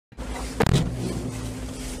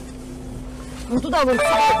Ну туда вон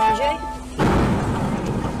подъезжай.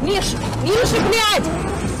 Миша, блядь!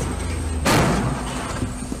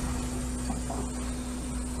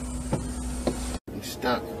 He's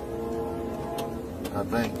stuck. I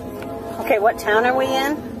think. Okay, what town are we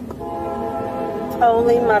in?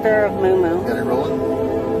 Holy Mother of Moo Moo. Got it rolling?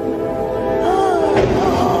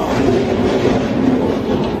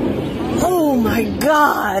 Oh my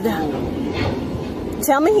God!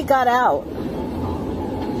 Tell me he got out.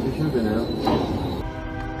 He should have been out.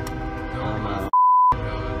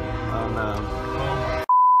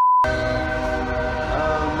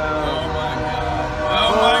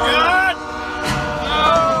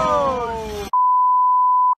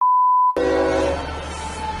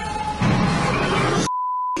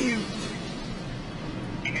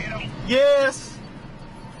 Yes!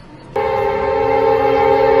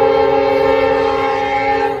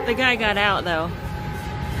 The guy got out though.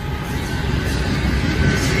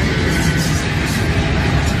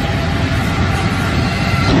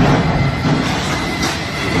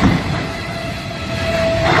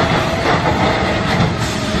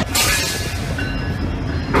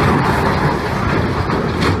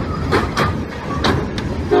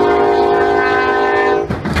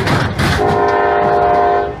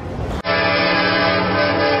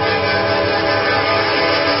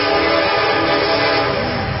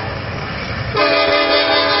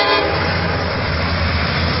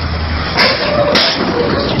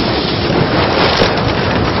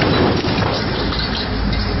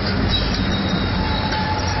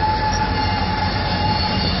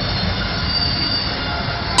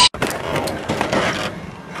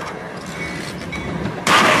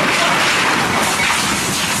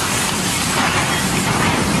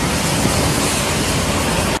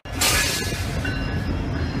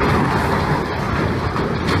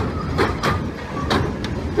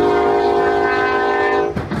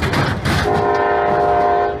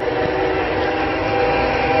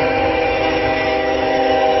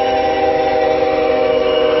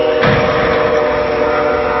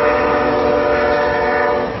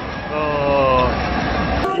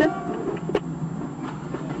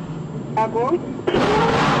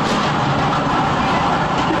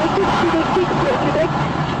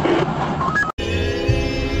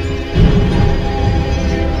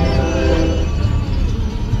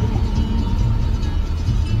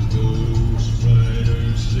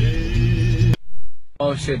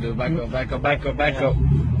 Oh shit, dude, back up.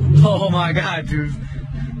 Oh my God, dude.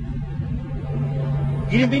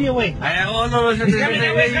 Get a video away. Oh no, Coming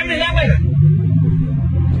that way.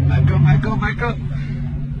 Back up.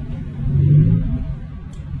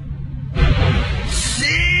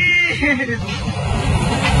 Shit!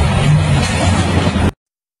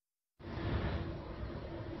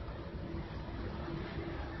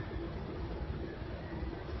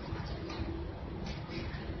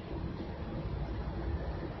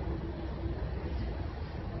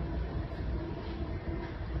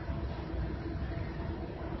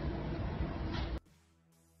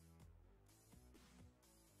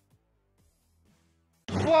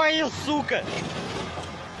 Ой, сука!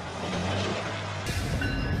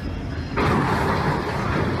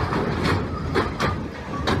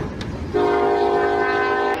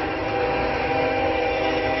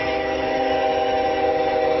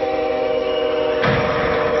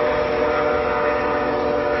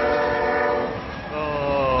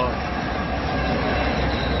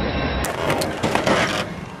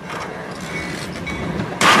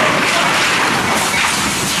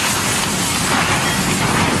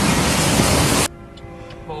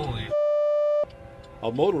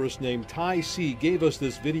 A motorist named Ty C gave us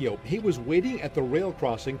this video. He was waiting at the rail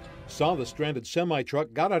crossing, saw the stranded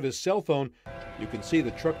semi-truck, got out his cell phone. You can see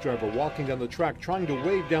the truck driver walking down the track trying to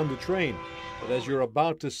wave down the train. But as you're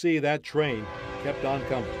about to see, that train kept on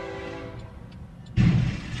coming.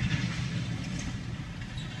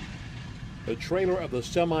 The trailer of the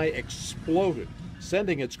semi exploded,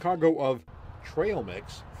 sending its cargo of trail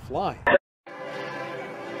mix flying.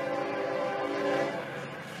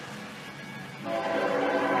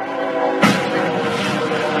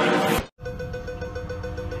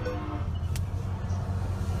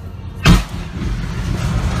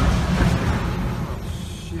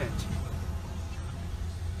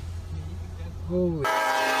 Holy.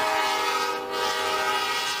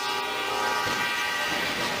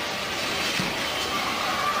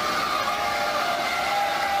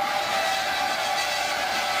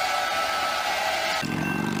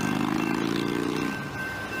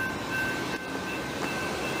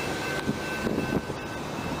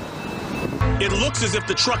 It looks as if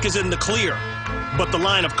the truck is in the clear, but the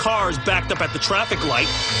line of cars backed up at the traffic light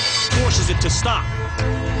forces it to stop.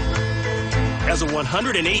 as a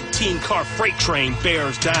 118-car freight train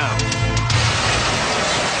bears down.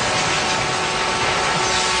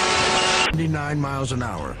 99 miles an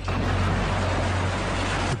hour.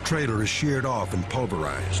 The trailer is sheared off and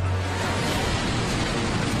pulverized.